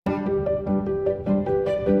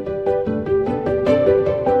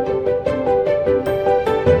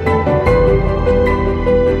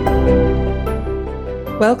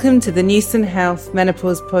Welcome to the Newson Health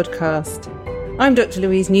Menopause podcast. I'm Dr.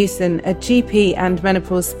 Louise Newson, a GP and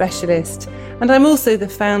menopause specialist, and I'm also the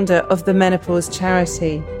founder of the Menopause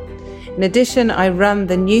charity. In addition, I run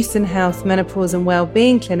the Newson Health Menopause and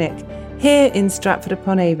Wellbeing Clinic here in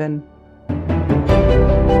Stratford-upon-Avon.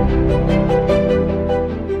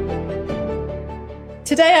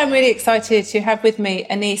 Today I'm really excited to have with me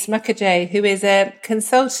Annice Mukherjee, who is a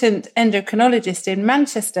consultant endocrinologist in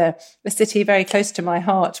Manchester, a city very close to my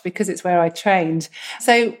heart because it's where I trained.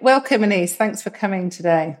 So welcome, Annice. Thanks for coming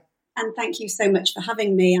today. And thank you so much for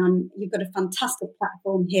having me. You've got a fantastic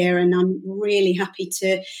platform here and I'm really happy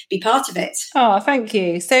to be part of it. Oh, thank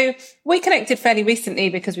you. So we connected fairly recently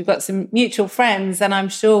because we've got some mutual friends, and I'm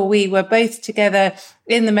sure we were both together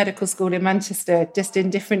in the medical school in Manchester, just in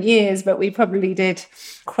different years, but we probably did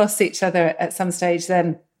cross each other at some stage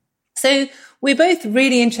then. So we're both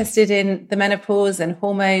really interested in the menopause and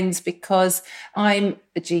hormones because I'm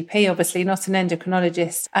a GP, obviously not an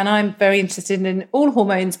endocrinologist, and I'm very interested in all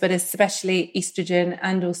hormones, but especially estrogen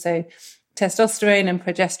and also testosterone and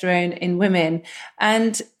progesterone in women.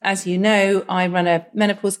 And as you know, I run a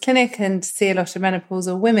menopause clinic and see a lot of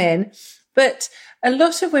menopausal women, but a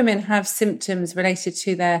lot of women have symptoms related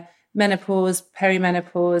to their menopause,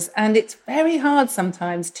 perimenopause, and it's very hard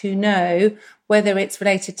sometimes to know whether it's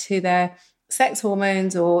related to their sex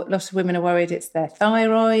hormones, or a lot of women are worried it's their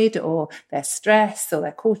thyroid or their stress or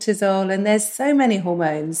their cortisol, and there's so many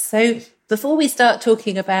hormones. So before we start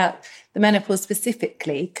talking about the menopause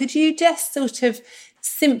specifically, could you just sort of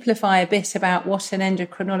simplify a bit about what an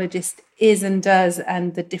endocrinologist is and does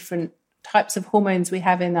and the different types of hormones we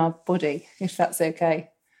have in our body, if that's okay?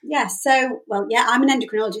 Yes. I'm an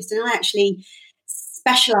endocrinologist and I actually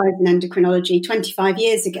specialised in endocrinology 25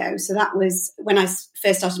 years ago. So that was when I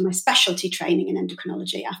first started my specialty training in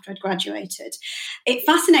endocrinology after I'd graduated. It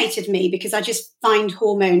fascinated me because I just find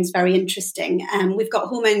hormones very interesting. We've got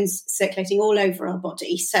hormones circulating all over our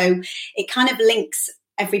body. So it kind of links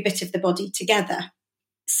every bit of the body together.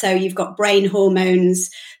 So you've got brain hormones,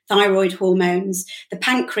 thyroid hormones. The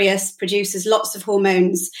pancreas produces lots of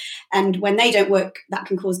hormones. And when they don't work, that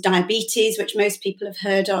can cause diabetes, which most people have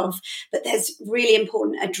heard of. But there's really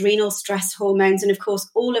important adrenal stress hormones. And of course,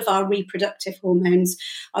 all of our reproductive hormones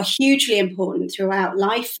are hugely important throughout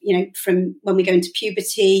life, from when we go into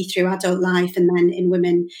puberty through adult life and then in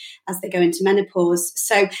women as they go into menopause.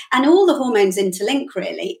 So, and all the hormones interlink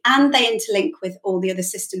really, and they interlink with all the other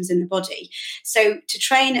systems in the body. So to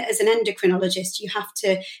train as an endocrinologist, you have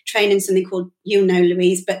to train in something called,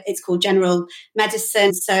 Louise, but it's called general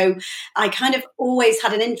medicine. So I kind of always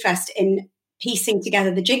had an interest in piecing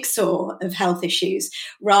together the jigsaw of health issues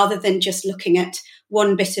rather than just looking at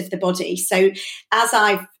one bit of the body. So as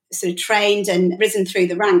I've sort of trained and risen through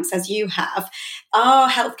the ranks as you have, our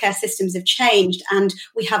healthcare systems have changed and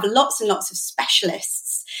we have lots and lots of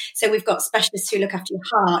specialists. So we've got specialists who look after your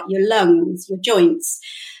heart, your lungs, your joints.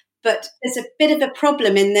 But there's a bit of a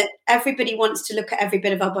problem in that everybody wants to look at every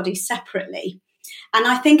bit of our body separately. And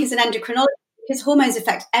I think as an endocrinologist, because hormones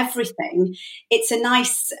affect everything, it's a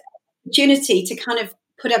nice opportunity to kind of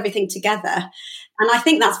put everything together. And I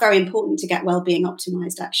think that's very important to get well-being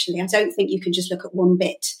optimized, actually. I don't think you can just look at one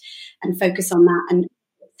bit and focus on that and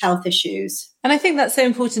health issues. And I think that's so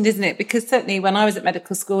important, isn't it? Because certainly when I was at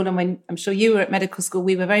medical school, and when I'm sure you were at medical school,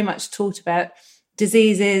 we were very much taught about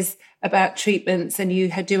diseases, about treatments, and you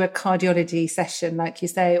had do a cardiology session, like you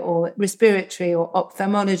say, or respiratory or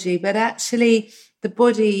ophthalmology. But actually, the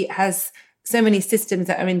body has so many systems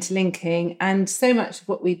that are interlinking, and so much of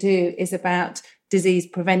what we do is about disease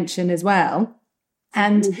prevention as well.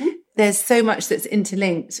 And there's so much that's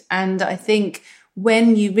interlinked. And I think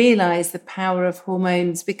when you realise the power of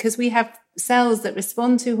hormones, because we have cells that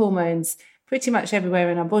respond to hormones pretty much everywhere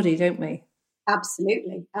in our body, don't we?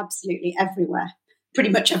 Absolutely, absolutely everywhere. Pretty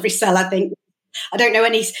much every cell, I think. I don't know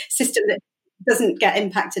any system that doesn't get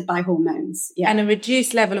impacted by hormones. Yeah. And a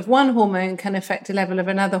reduced level of one hormone can affect a level of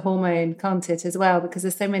another hormone, can't it, as well? Because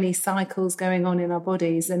there's so many cycles going on in our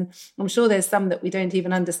bodies. And I'm sure there's some that we don't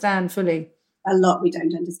even understand fully. A lot we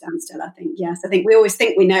don't understand still, I think. Yes, I think we always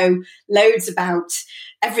think we know loads about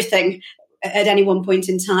everything at any one point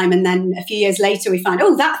in time. And then a few years later, we find,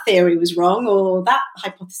 that theory was wrong or that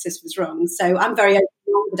hypothesis was wrong. So I'm very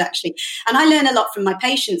open-minded, actually. And I learn a lot from my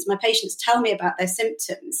patients. My patients tell me about their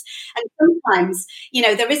symptoms. And sometimes,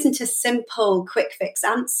 there isn't a simple, quick fix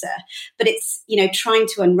answer, but it's, trying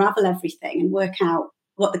to unravel everything and work out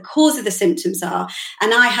what the cause of the symptoms are.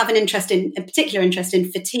 And I have a particular interest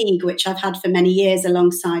in fatigue, which I've had for many years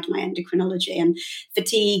alongside my endocrinology. And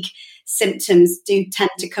fatigue symptoms do tend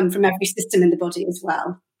to come from every system in the body as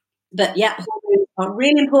well. But yeah, hormones are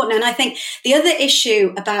really important. And I think the other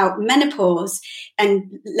issue about menopause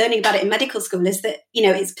and learning about it in medical school is that,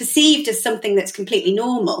 it's perceived as something that's completely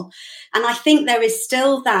normal. And I think there is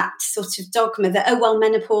still that sort of dogma that,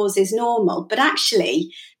 menopause is normal. But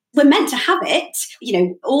actually, we're meant to have it.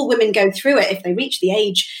 All women go through it if they reach the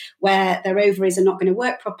age where their ovaries are not going to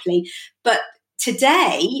work properly. But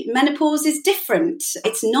today, menopause is different.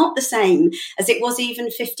 It's not the same as it was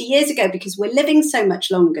even 50 years ago because we're living so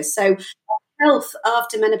much longer. So health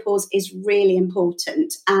after menopause is really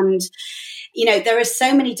important. And, there are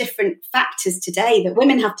so many different factors today that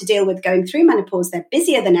women have to deal with going through menopause. They're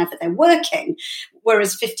busier than ever. They're working,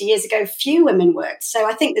 whereas 50 years ago, few women worked. So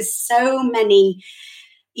I think there's so many,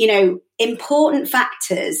 important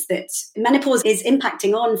factors that menopause is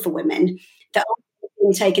impacting on for women that aren't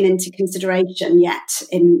being taken into consideration yet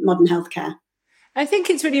in modern healthcare. I think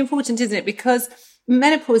it's really important, isn't it? Because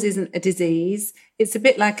menopause isn't a disease. It's a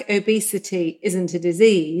bit like obesity isn't a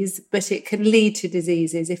disease, but it can lead to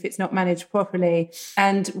diseases if it's not managed properly.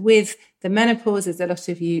 And with the menopause, as a lot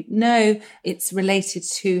of you know, it's related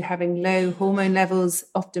to having low hormone levels,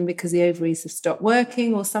 often because the ovaries have stopped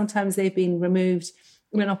working, or sometimes they've been removed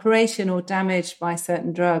in an operation or damaged by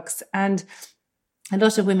certain drugs. And a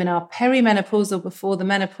lot of women are perimenopausal before the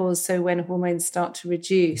menopause, so when hormones start to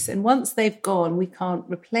reduce. And once they've gone, we can't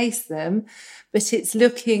replace them, but it's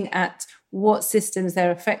looking at what systems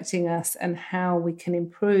they're affecting us and how we can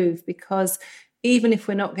improve, because even if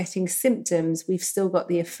we're not getting symptoms, we've still got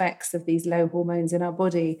the effects of these low hormones in our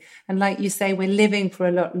body. And like you say, we're living for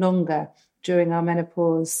a lot longer during our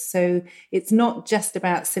menopause. So it's not just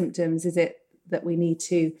about symptoms, is it, that we need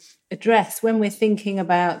to address when we're thinking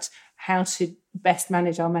about how to best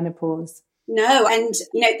manage our menopause? No, and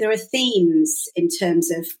there are themes in terms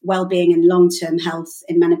of well-being and long-term health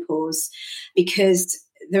in menopause, because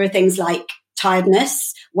there are things like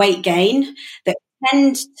tiredness, weight gain that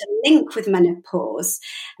tend to link with menopause,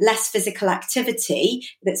 less physical activity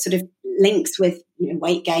that sort of links with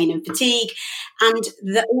weight gain and fatigue, and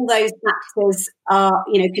all those factors are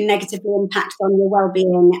can negatively impact on your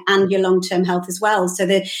well-being and your long-term health as well. So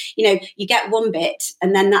that you get one bit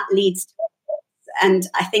and then that leads to and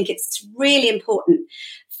I think it's really important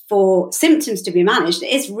for symptoms to be managed. It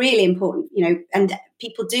is really important, and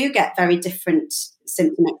people do get very different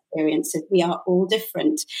symptom experiences. We are all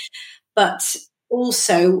different. But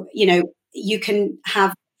also, you can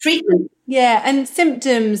have treatment. Yeah, and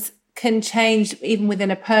symptoms can change even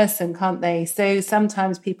within a person, can't they? So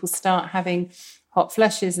sometimes people start having hot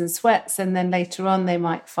flushes and sweats, and then later on they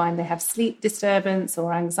might find they have sleep disturbance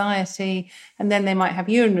or anxiety, and then they might have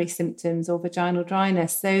urinary symptoms or vaginal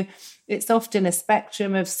dryness. So it's often a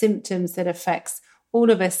spectrum of symptoms that affects all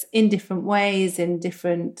of us in different ways, in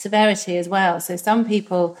different severity as well. So some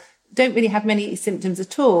people don't really have many symptoms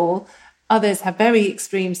at all. Others have very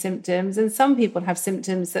extreme symptoms, and some people have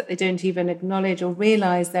symptoms that they don't even acknowledge or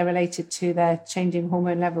realise they're related to their changing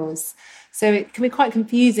hormone levels. So it can be quite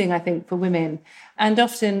confusing, I think, for women. And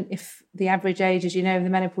often, if the average age, as you know, of the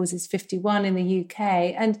menopause is 51 in the UK,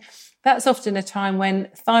 and that's often a time when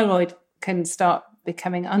thyroid can start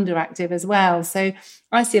becoming underactive as well. So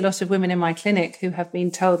I see a lot of women in my clinic who have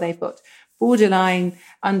been told they've got borderline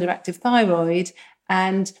underactive thyroid,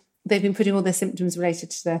 and they've been putting all their symptoms related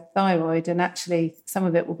to their thyroid, and actually some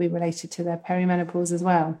of it will be related to their perimenopause as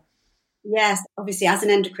well. Yes, obviously, as an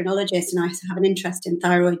endocrinologist, and I have an interest in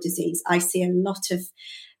thyroid disease, I see a lot of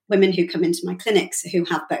women who come into my clinics who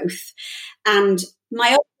have both. And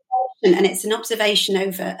my observation, and it's an observation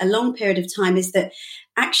over a long period of time, is that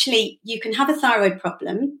actually you can have a thyroid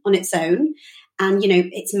problem on its own, and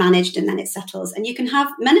it's managed and then it settles. And you can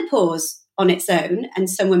have menopause on its own,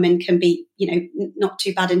 and some women can be not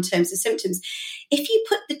too bad in terms of symptoms. If you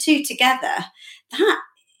put the two together, that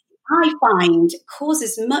I find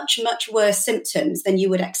causes much, much worse symptoms than you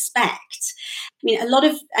would expect. I mean, a lot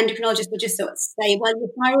of endocrinologists will just sort of say, well, your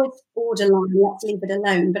thyroid's borderline, let's leave it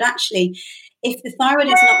alone. But actually, if the thyroid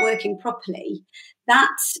is not working properly,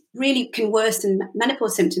 that really can worsen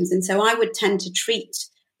menopause symptoms. And so I would tend to treat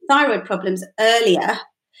thyroid problems earlier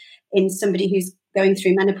in somebody who's going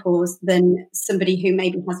through menopause than somebody who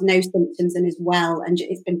maybe has no symptoms and is well and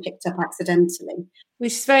it's been picked up accidentally.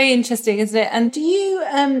 Which is very interesting, isn't it? And do you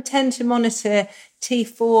tend to monitor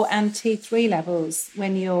T4 and T3 levels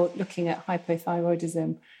when you're looking at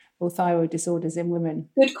hypothyroidism or thyroid disorders in women?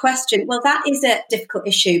 Good question. Well, that is a difficult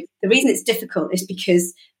issue. The reason it's difficult is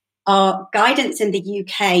because our guidance in the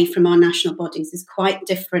UK from our national bodies is quite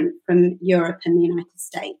different from Europe and the United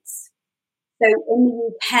States. So in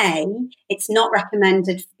the UK, it's not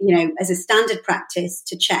recommended, as a standard practice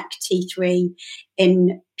to check T3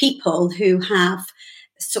 in people who have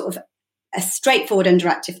sort of a straightforward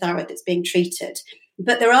underactive thyroid that's being treated.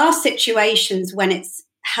 But there are situations when it's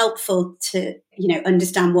helpful to,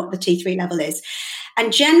 understand what the T3 level is.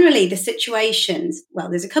 And generally the situations, well,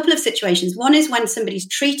 there's a couple of situations. One is when somebody's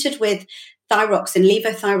treated with thyroxine,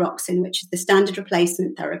 levothyroxine, which is the standard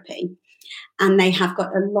replacement therapy, and they have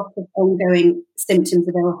got a lot of ongoing symptoms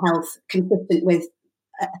of ill health consistent with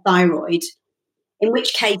thyroid, in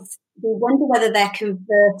which case we wonder whether they're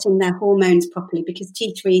converting their hormones properly, because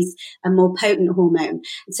T3 is a more potent hormone.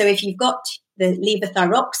 And so if you've got the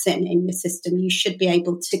levothyroxine in your system, you should be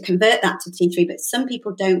able to convert that to T3, but some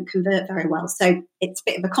people don't convert very well. So it's a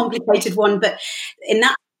bit of a complicated one, but in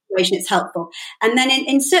that situation, it's helpful. And then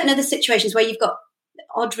in certain other situations where you've got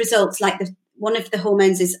odd results, like one of the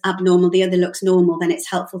hormones is abnormal, the other looks normal, then it's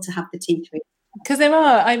helpful to have the T3. Because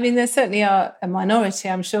there certainly are a minority,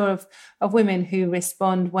 I'm sure, of women who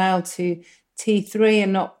respond well to T3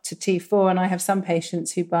 and not to T4. And I have some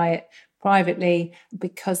patients who buy it privately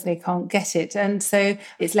because they can't get it. And so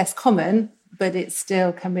it's less common, but it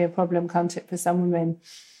still can be a problem, can't it, for some women?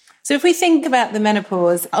 So if we think about the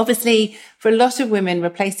menopause, obviously for a lot of women,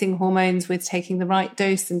 replacing hormones with taking the right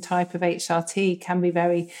dose and type of HRT can be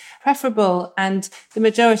very preferable. And the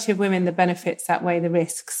majority of women, the benefits outweigh the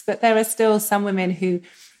risks. But there are still some women who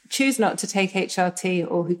choose not to take HRT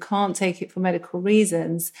or who can't take it for medical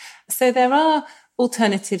reasons. So there are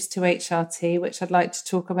alternatives to HRT, which I'd like to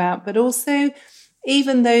talk about, but also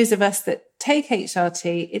even those of us that take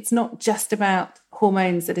HRT, it's not just about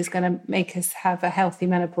hormones that is going to make us have a healthy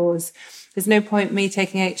menopause. There's no point me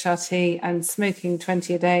taking HRT and smoking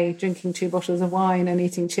 20 a day, drinking 2 bottles of wine and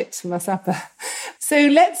eating chips for my supper. So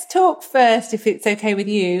let's talk first, if it's okay with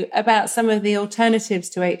you, about some of the alternatives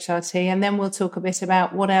to HRT, and then we'll talk a bit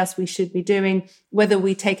about what else we should be doing, whether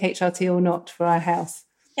we take HRT or not, for our health.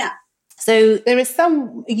 Yeah. So there is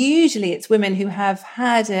usually it's women who have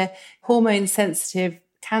had a hormone sensitive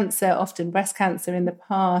cancer, often breast cancer in the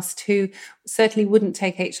past, who certainly wouldn't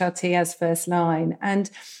take HRT as first line.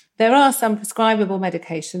 And there are some prescribable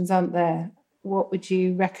medications, aren't there? What would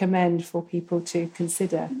you recommend for people to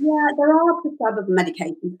consider? Yeah, there are prescribable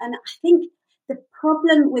medications. And I think the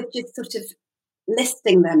problem with just sort of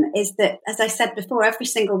listing them is that, as I said before, every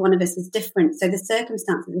single one of us is different. So the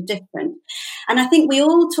circumstances are different. And I think we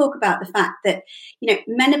all talk about the fact that,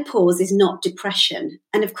 menopause is not depression.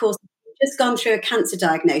 And of course, just gone through a cancer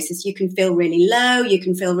diagnosis, you can feel really low, you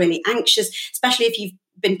can feel really anxious, especially if you've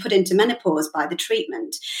been put into menopause by the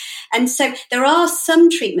treatment. And so there are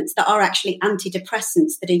some treatments that are actually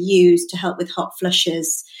antidepressants that are used to help with hot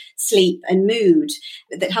flushes, sleep and mood,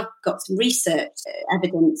 that have got some research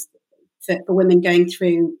evidence for women going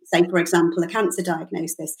through, say, for example, a cancer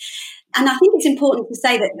diagnosis. And I think it's important to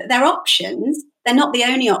say that they're options, they're not the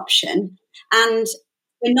only option. And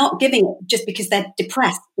we're not giving it just because they're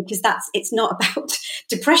depressed, because it's not about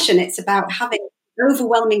depression. It's about having an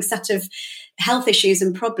overwhelming set of health issues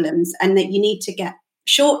and problems, and that you need to get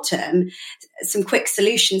short term some quick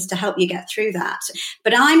solutions to help you get through that.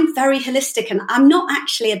 But I'm very holistic, and I'm not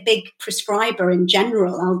actually a big prescriber in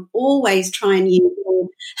general. I'll always try and use more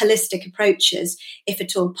holistic approaches if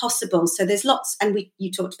at all possible. So there's lots, and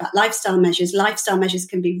you talked about lifestyle measures. Lifestyle measures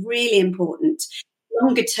can be really important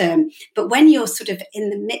longer term, but when you're sort of in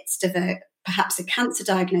the midst of perhaps a cancer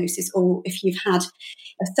diagnosis, or if you've had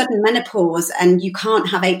a sudden menopause and you can't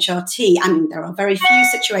have HRT, I mean, there are very few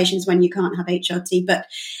situations when you can't have HRT, but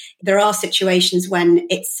there are situations when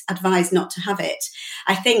it's advised not to have it.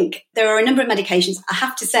 I think there are a number of medications. I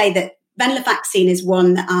have to say that venlafaxine is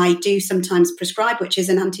one that I do sometimes prescribe, which is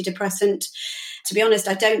an antidepressant. To be honest,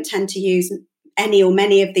 I don't tend to use any or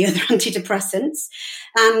many of the other antidepressants.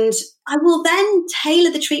 And I will then tailor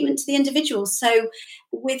the treatment to the individual. So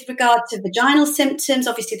with regard to vaginal symptoms,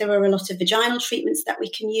 obviously there are a lot of vaginal treatments that we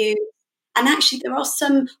can use. And actually there are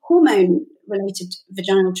some hormone-related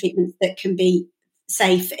vaginal treatments that can be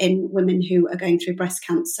safe in women who are going through breast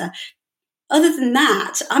cancer. Other than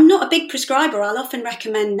that, I'm not a big prescriber. I'll often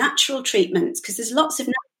recommend natural treatments, because there's lots of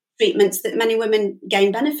natural treatments that many women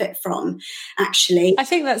gain benefit from, actually. I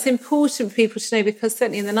think that's important for people to know, because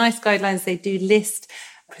certainly in the NICE guidelines, they do list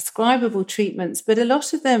prescribable treatments, but a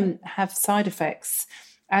lot of them have side effects.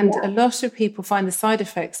 And a lot of people find the side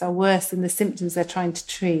effects are worse than the symptoms they're trying to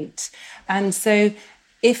treat. And so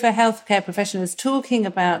if a healthcare professional is talking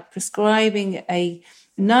about prescribing a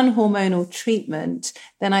non-hormonal treatment,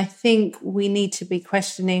 then I think we need to be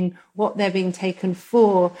questioning what they're being taken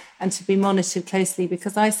for and to be monitored closely,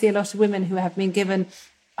 because I see a lot of women who have been given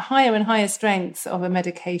higher and higher strengths of a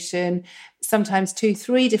medication, sometimes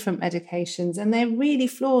 2-3 different medications, and they're really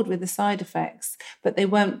flawed with the side effects, but they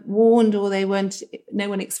weren't warned, or no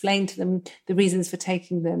one explained to them the reasons for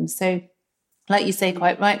taking them. So like you say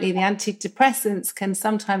quite rightly, the antidepressants can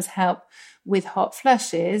sometimes help with hot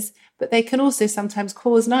flushes, but they can also sometimes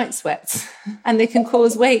cause night sweats and they can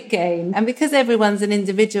cause weight gain. And because everyone's an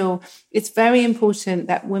individual, it's very important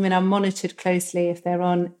that women are monitored closely if they're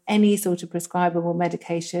on any sort of prescribable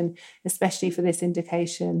medication, especially for this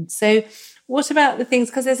indication. So what about the things,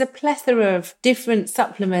 because there's a plethora of different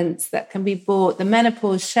supplements that can be bought. The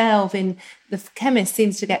menopause shelf in the chemist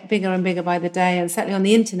seems to get bigger and bigger by the day, and certainly on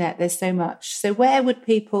the internet there's so much. So where would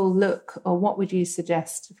people look, or what would you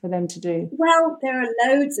suggest for them to do? Well, there are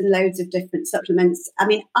loads and loads of different supplements. I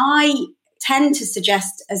mean, I tend to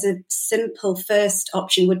suggest as a simple first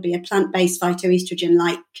option would be a plant-based phytoestrogen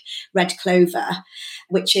like red clover,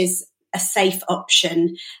 which is a safe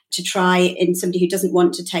option to try in somebody who doesn't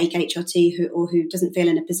want to take HRT or who doesn't feel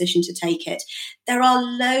in a position to take it. There are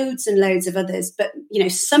loads and loads of others, but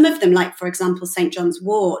some of them, like for example, St. John's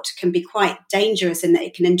wort, can be quite dangerous in that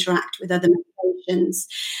it can interact with other medications.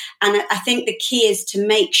 And I think the key is to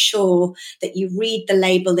make sure that you read the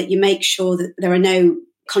label, that you make sure that there are no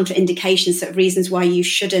contraindications, sort of reasons why you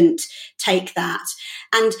shouldn't take that.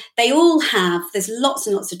 And they all have, there's lots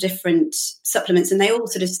and lots of different supplements, and they all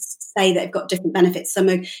sort of say they've got different benefits. Some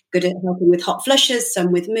are good at helping with hot flushes,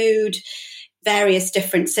 some with mood, various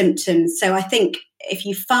different symptoms. So I think if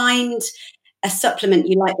you find a supplement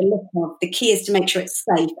you like the look of, the key is to make sure it's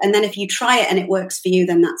safe. And then if you try it and it works for you,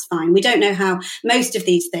 then that's fine. We don't know how, most of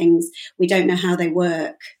these things, we don't know how they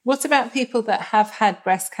work. What about people that have had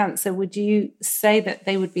breast cancer? Would you say that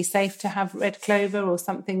they would be safe to have red clover or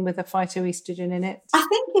something with a phytoestrogen in it? I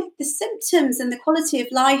think if the symptoms and the quality of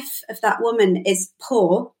life of that woman is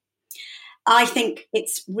poor, I think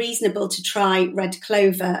it's reasonable to try red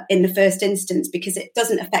clover in the first instance because it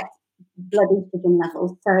doesn't affect blood estrogen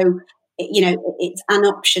levels. So it's an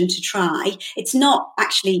option to try. It's not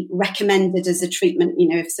actually recommended as a treatment,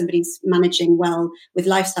 if somebody's managing well with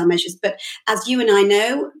lifestyle measures. But as you and I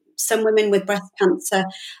know, some women with breast cancer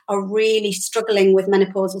are really struggling with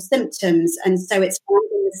menopausal symptoms. And so it's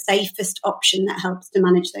finding the safest option that helps to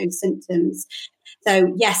manage those symptoms.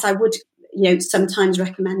 So yes, I would, sometimes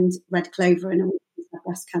recommend red clover in a woman who's had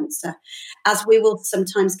breast cancer, as we will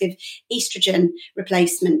sometimes give estrogen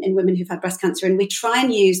replacement in women who've had breast cancer. And we try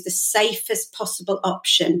and use the safest possible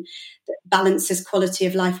option that balances quality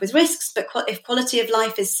of life with risks. But if quality of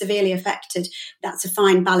life is severely affected, that's a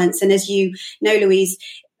fine balance. And as you know, Louise,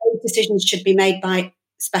 those decisions should be made by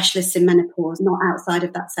specialists in menopause, not outside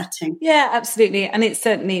of that setting. Yeah, absolutely. And it's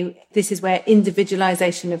certainly, this is where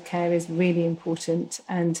individualization of care is really important,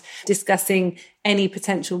 and discussing any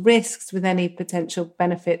potential risks with any potential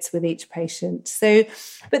benefits with each patient. So,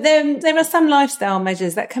 but then there are some lifestyle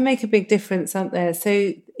measures that can make a big difference, aren't there?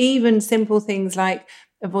 So even simple things like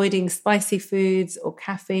avoiding spicy foods or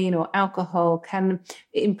caffeine or alcohol can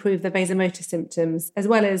improve the vasomotor symptoms, as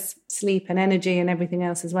well as sleep and energy and everything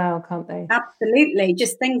else as well, can't they? Absolutely.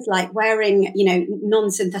 Just things like wearing,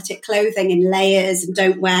 non-synthetic clothing in layers, and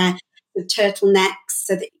don't wear the turtlenecks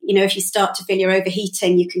so that, if you start to feel you're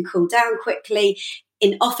overheating, you can cool down quickly.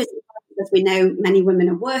 In office, as we know, many women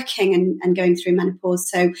are working and going through menopause.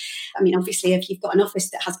 So, I mean, obviously, if you've got an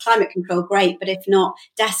office that has climate control, great. But if not,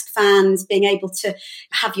 desk fans, being able to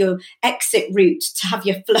have your exit route, to have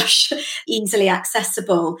your flush easily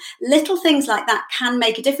accessible. Little things like that can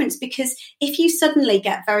make a difference, because if you suddenly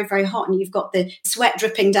get very, very hot and you've got the sweat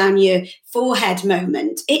dripping down your forehead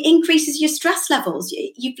moment, it increases your stress levels.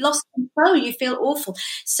 You've lost control. You feel awful.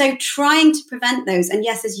 So trying to prevent those. And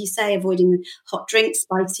yes, as you say, avoiding the hot drinks,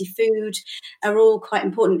 spicy food, are all quite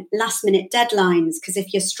important. Last minute deadlines, because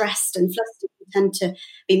if you're stressed and flustered, you tend to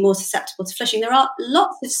be more susceptible to flushing. There are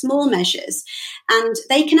lots of small measures, and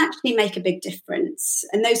they can actually make a big difference.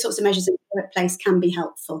 And those sorts of measures in the workplace can be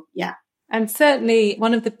helpful. Yeah. And certainly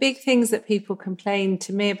one of the big things that people complain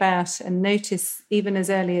to me about and notice even as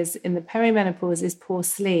early as in the perimenopause is poor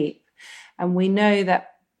sleep. And we know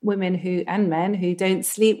that women and men who don't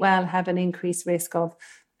sleep well have an increased risk of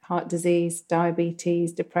heart disease,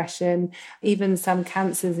 diabetes, depression, even some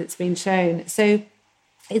cancers, it's been shown. So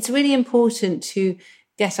it's really important to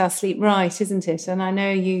get our sleep right, isn't it? And I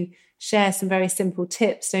know you share some very simple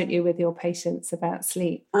tips, don't you, with your patients about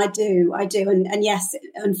sleep? I do. And yes,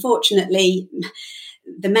 unfortunately,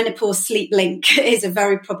 the menopause sleep link is a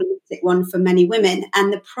very problematic one for many women.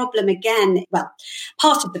 And the problem again,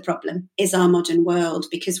 part of the problem is our modern world,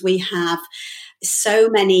 because we have so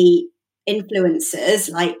many influences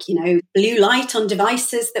like, blue light on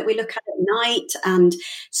devices that we look at night, and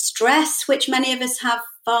stress, which many of us have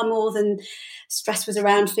far more than stress was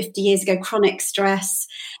around 50 years ago, chronic stress,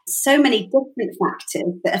 so many different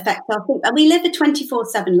factors that affect our sleep. And we live a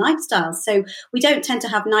 24/7 lifestyle, so we don't tend to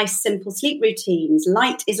have nice, simple sleep routines.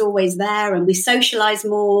 Light is always there, and we socialize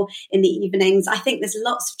more in the evenings. I think there's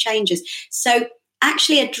lots of changes. So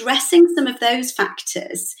actually addressing some of those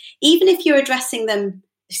factors, even if you're addressing them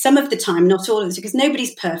some of the time, not all of it, because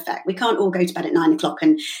nobody's perfect. We can't all go to bed at 9 o'clock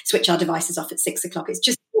and switch our devices off at 6 o'clock. It's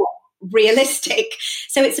just not realistic.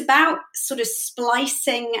 So it's about sort of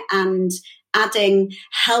splicing and adding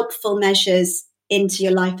helpful measures into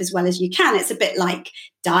your life as well as you can. It's a bit like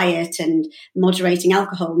diet and moderating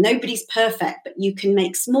alcohol. Nobody's perfect, but you can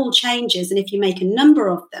make small changes. And if you make a number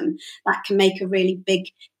of them, that can make a really big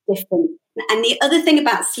difference. And the other thing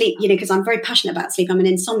about sleep, because I'm very passionate about sleep, I'm an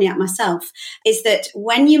insomniac myself, is that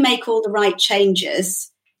when you make all the right changes,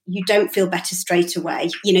 you don't feel better straight away.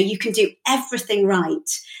 You can do everything right.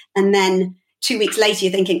 And then 2 weeks later,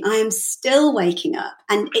 you're thinking, I am still waking up.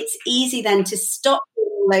 And it's easy then to stop doing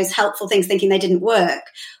all those helpful things thinking they didn't work,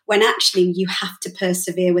 when actually you have to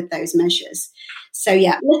persevere with those measures. So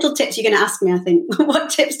yeah, little tips you're going to ask me, I think. What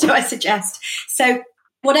tips do I suggest? So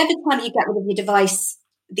whatever time you get rid of your device,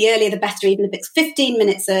 the earlier the better, even if it's 15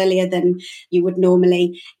 minutes earlier than you would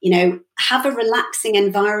normally, have a relaxing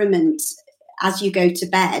environment as you go to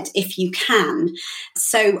bed if you can.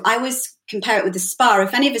 So I always compare it with a spa.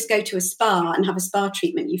 If any of us go to a spa and have a spa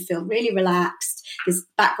treatment, you feel really relaxed. There's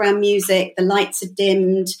background music, the lights are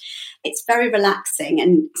dimmed. It's very relaxing,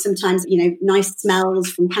 and sometimes, nice smells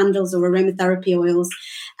from candles or aromatherapy oils.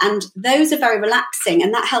 And those are very relaxing,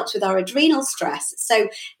 and that helps with our adrenal stress. So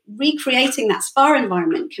recreating that spa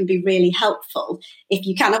environment can be really helpful if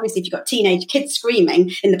you can. Obviously, if you've got teenage kids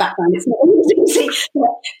screaming in the background, it's not easy.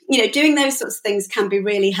 But, doing those sorts of things can be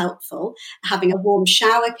really helpful. Having a warm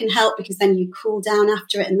shower can help, because then you cool down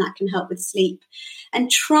after it, and that can help with sleep. And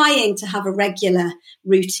trying to have a regular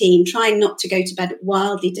routine, trying not to go to bed at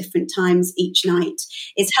wildly different times each night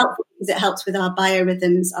is helpful, because it helps with our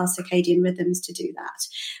biorhythms, our circadian rhythms to do that.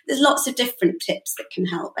 There's lots of different tips that can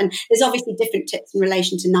help. And there's obviously different tips in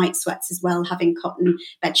relation to night sweats as well, having cotton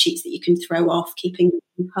bed sheets that you can throw off, keeping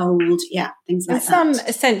them cold, things like that. And some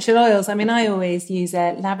essential oils. I mean, I always use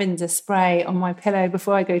a lavender spray on my pillow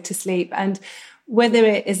before I go to sleep, and whether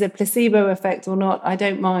it is a placebo effect or not, I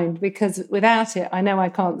don't mind, because without it, I know I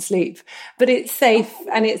can't sleep. But it's safe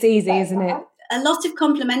and it's easy, isn't it? A lot of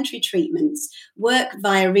complementary treatments work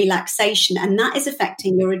via relaxation, and that is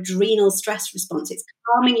affecting your adrenal stress response. It's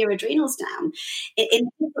calming your adrenals down in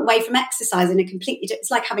a different way from exercise.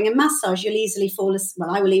 It's like having a massage. You'll easily fall asleep.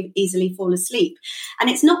 Well, I will easily fall asleep. And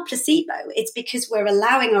it's not placebo. It's because we're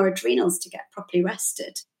allowing our adrenals to get properly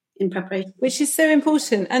rested in preparation. Which is so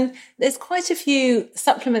important. And there's quite a few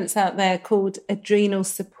supplements out there called adrenal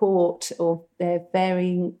support, or they're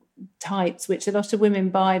varying types, which a lot of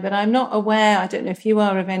women buy, but I'm not aware, I don't know if you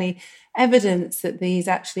are, of any evidence that these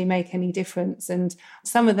actually make any difference. And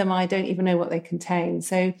some of them I don't even know what they contain.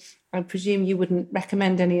 So I presume you wouldn't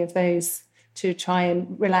recommend any of those to try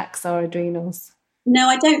and relax our adrenals. No,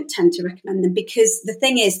 I don't tend to recommend them, because the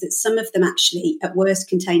thing is that some of them actually at worst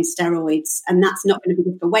contain steroids, and that's not going to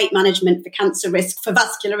be good for weight management, for cancer risk, for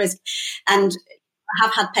vascular risk. And I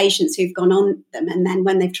have had patients who've gone on them, and then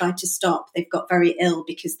when they've tried to stop, they've got very ill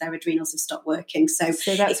because their adrenals have stopped working. So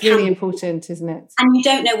that's really important, isn't it? And you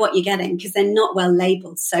don't know what you're getting because they're not well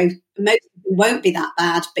labelled. So most of them won't be that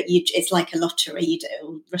bad, but it's like a lottery,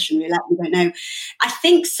 Russian roulette, you don't know. I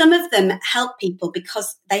think some of them help people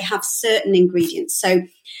because they have certain ingredients. So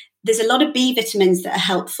there's a lot of B vitamins that are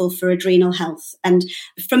helpful for adrenal health. And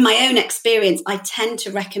from my own experience, I tend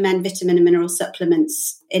to recommend vitamin and mineral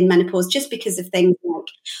supplements in menopause just because of things like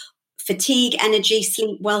fatigue, energy,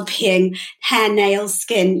 sleep, well-being, hair, nails,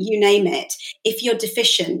 skin, you name it. If you're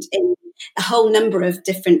deficient in a whole number of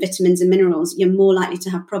different vitamins and minerals, you're more likely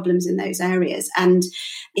to have problems in those areas. And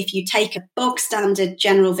if you take a bog standard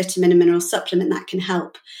general vitamin and mineral supplement, that can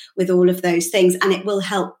help with all of those things. And it will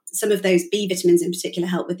help, some of those B vitamins in particular,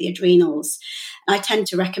 help with the adrenals. I tend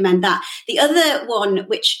to recommend that. The other one,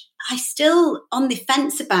 which I still on the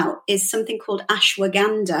fence about, is something called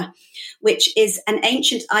ashwagandha, which is an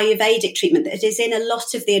ancient Ayurvedic treatment that is in a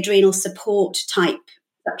lot of the adrenal support type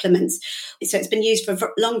supplements. So it's been used for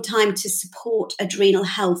a long time to support adrenal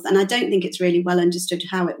health. And I don't think it's really well understood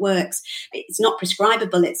how it works. It's not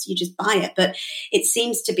prescribable. You just buy it, but it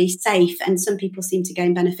seems to be safe. And some people seem to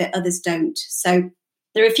gain benefit, others don't. So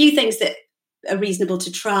there are a few things that are reasonable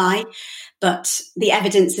to try, but the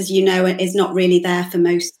evidence, as you know, is not really there for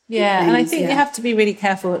most Yeah, things. and I think you have to be really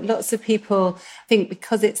careful. Lots of people think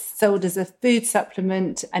because it's sold as a food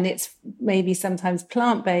supplement and it's maybe sometimes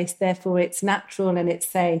plant-based, therefore it's natural and it's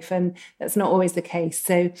safe, and that's not always the case.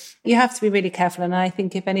 So you have to be really careful. And I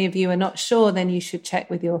think if any of you are not sure, then you should check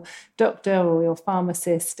with your doctor or your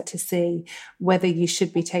pharmacist to see whether you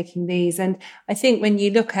should be taking these. And I think when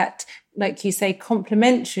you look at, like you say,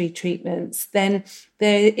 complementary treatments, then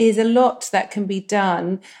there is a lot that can be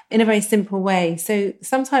done in a very simple way. So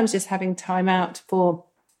sometimes just having time out for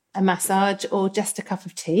a massage or just a cup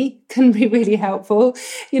of tea can be really helpful.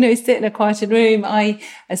 Sit in a quieter room. I,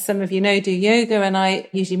 as some of you know, do yoga, and I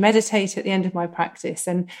usually meditate at the end of my practice.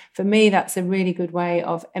 And for me, that's a really good way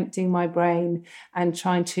of emptying my brain and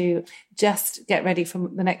trying to just get ready for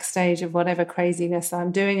the next stage of whatever craziness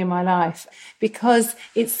I'm doing in my life, because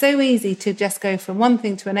it's so easy to just go from one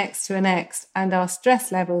thing to a next, and our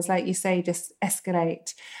stress levels, like you say, just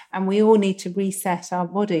escalate, and we all need to reset our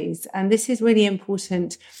bodies. And this is really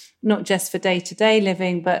important, not just for day-to-day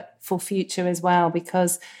living, but for future as well,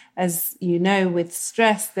 because as you know, with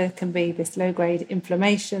stress, there can be this low-grade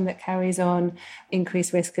inflammation that carries on,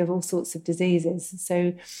 increased risk of all sorts of diseases.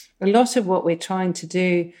 So a lot of what we're trying to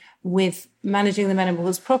do with managing the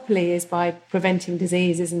menopause properly is by preventing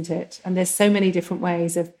disease, isn't it? And there's so many different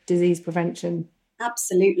ways of disease prevention.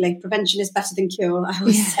 Absolutely. Prevention is better than cure, I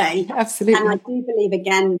always say. Absolutely. And I do believe,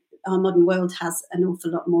 again, our modern world has an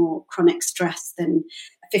awful lot more chronic stress than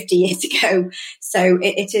 50 years ago. So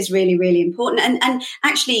it is really, really important. And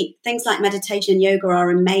actually, things like meditation and yoga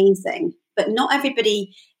are amazing, but not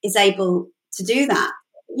everybody is able to do that.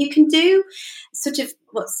 You can do sort of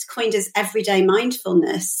what's coined as everyday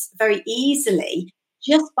mindfulness very easily,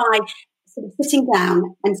 just by sort of sitting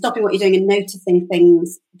down and stopping what you're doing and noticing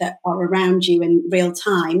things that are around you in real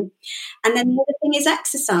time. And then the other thing is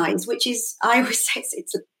exercise, which is, I always say,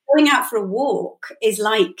 it's going out for a walk is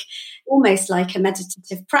almost like a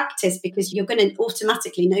meditative practice, because you're going to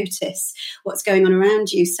automatically notice what's going on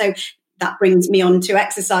around you. So that brings me on to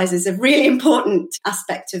exercise as a really important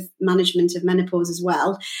aspect of management of menopause as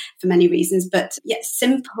well, for many reasons. But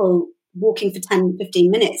simple walking for 10,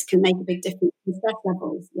 15 minutes can make a big difference in stress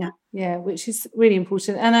levels. Yeah, which is really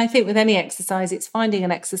important. And I think with any exercise, it's finding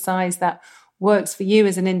an exercise that works for you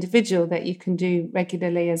as an individual that you can do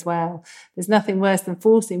regularly as well. There's nothing worse than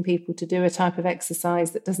forcing people to do a type of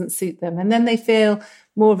exercise that doesn't suit them, and then they feel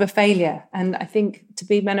more of a failure. And I think to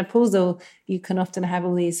be menopausal, you can often have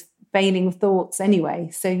all these failing thoughts anyway.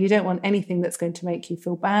 So you don't want anything that's going to make you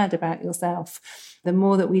feel bad about yourself. The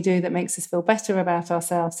more that we do that makes us feel better about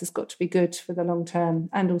ourselves has got to be good for the long term,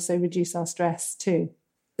 and also reduce our stress too.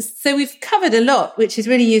 So we've covered a lot, which is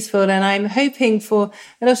really useful. And I'm hoping for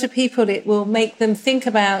a lot of people, it will make them think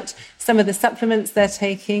about some of the supplements they're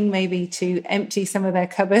taking, maybe to empty some of their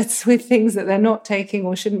cupboards with things that they're not taking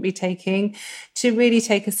or shouldn't be taking, to really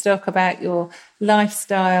take a stock about your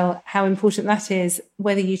lifestyle, how important that is,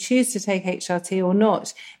 whether you choose to take HRT or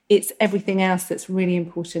not. It's everything else that's really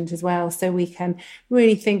important as well. So we can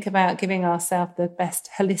really think about giving ourselves the best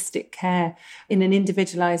holistic care in an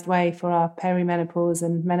individualized way for our perimenopause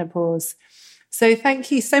and menopause. So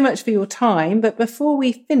thank you so much for your time. But before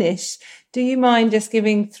we finish, do you mind just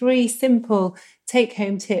giving 3 simple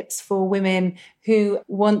take-home tips for women who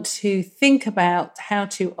want to think about how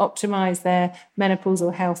to optimize their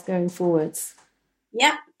menopausal health going forwards?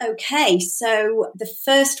 Yeah, okay. So the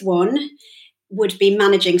first one would be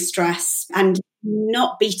managing stress and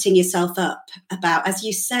not beating yourself up about, as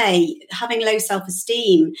you say, having low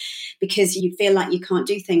self-esteem because you feel like you can't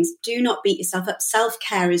do things. Do not beat yourself up.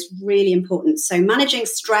 Self-care is really important. So managing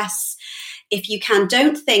stress, if you can,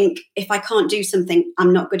 don't think, if I can't do something,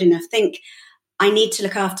 I'm not good enough. Think, I need to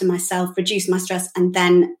look after myself, reduce my stress, and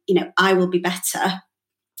then, I will be better.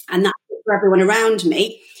 And that's for everyone around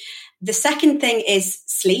me. The second thing is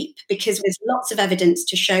sleep, because there's lots of evidence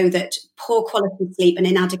to show that poor quality sleep and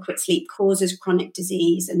inadequate sleep causes chronic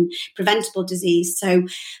disease and preventable disease. So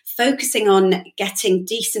focusing on getting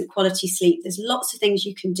decent quality sleep, there's lots of things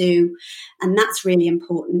you can do, and that's really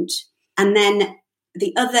important. And then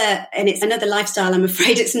the other, and it's another lifestyle, I'm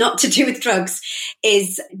afraid it's not to do with drugs,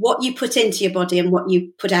 is what you put into your body and what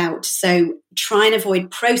you put out. So try and avoid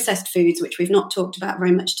processed foods, which we've not talked about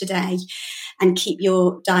very much today, and keep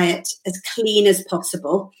your diet as clean as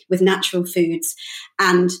possible with natural foods.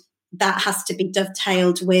 And that has to be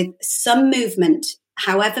dovetailed with some movement.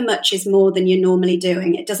 However much is more than you're normally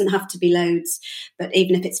doing. It doesn't have to be loads, but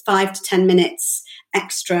even if it's 5 to 10 minutes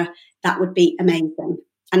extra, that would be amazing.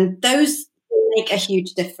 And those make a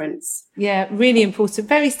huge difference. Yeah, really important.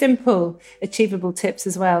 Very simple, achievable tips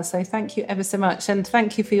as well. So thank you ever so much. And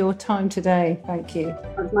thank you for your time today. Thank you.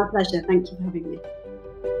 It's my pleasure. Thank you for having me.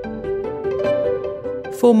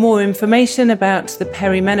 For more information about the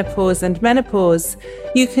perimenopause and menopause,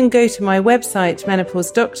 you can go to my website,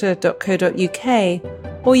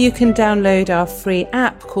 menopausedoctor.co.uk, or you can download our free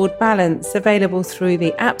app called Balance, available through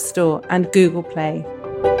the App Store and Google Play.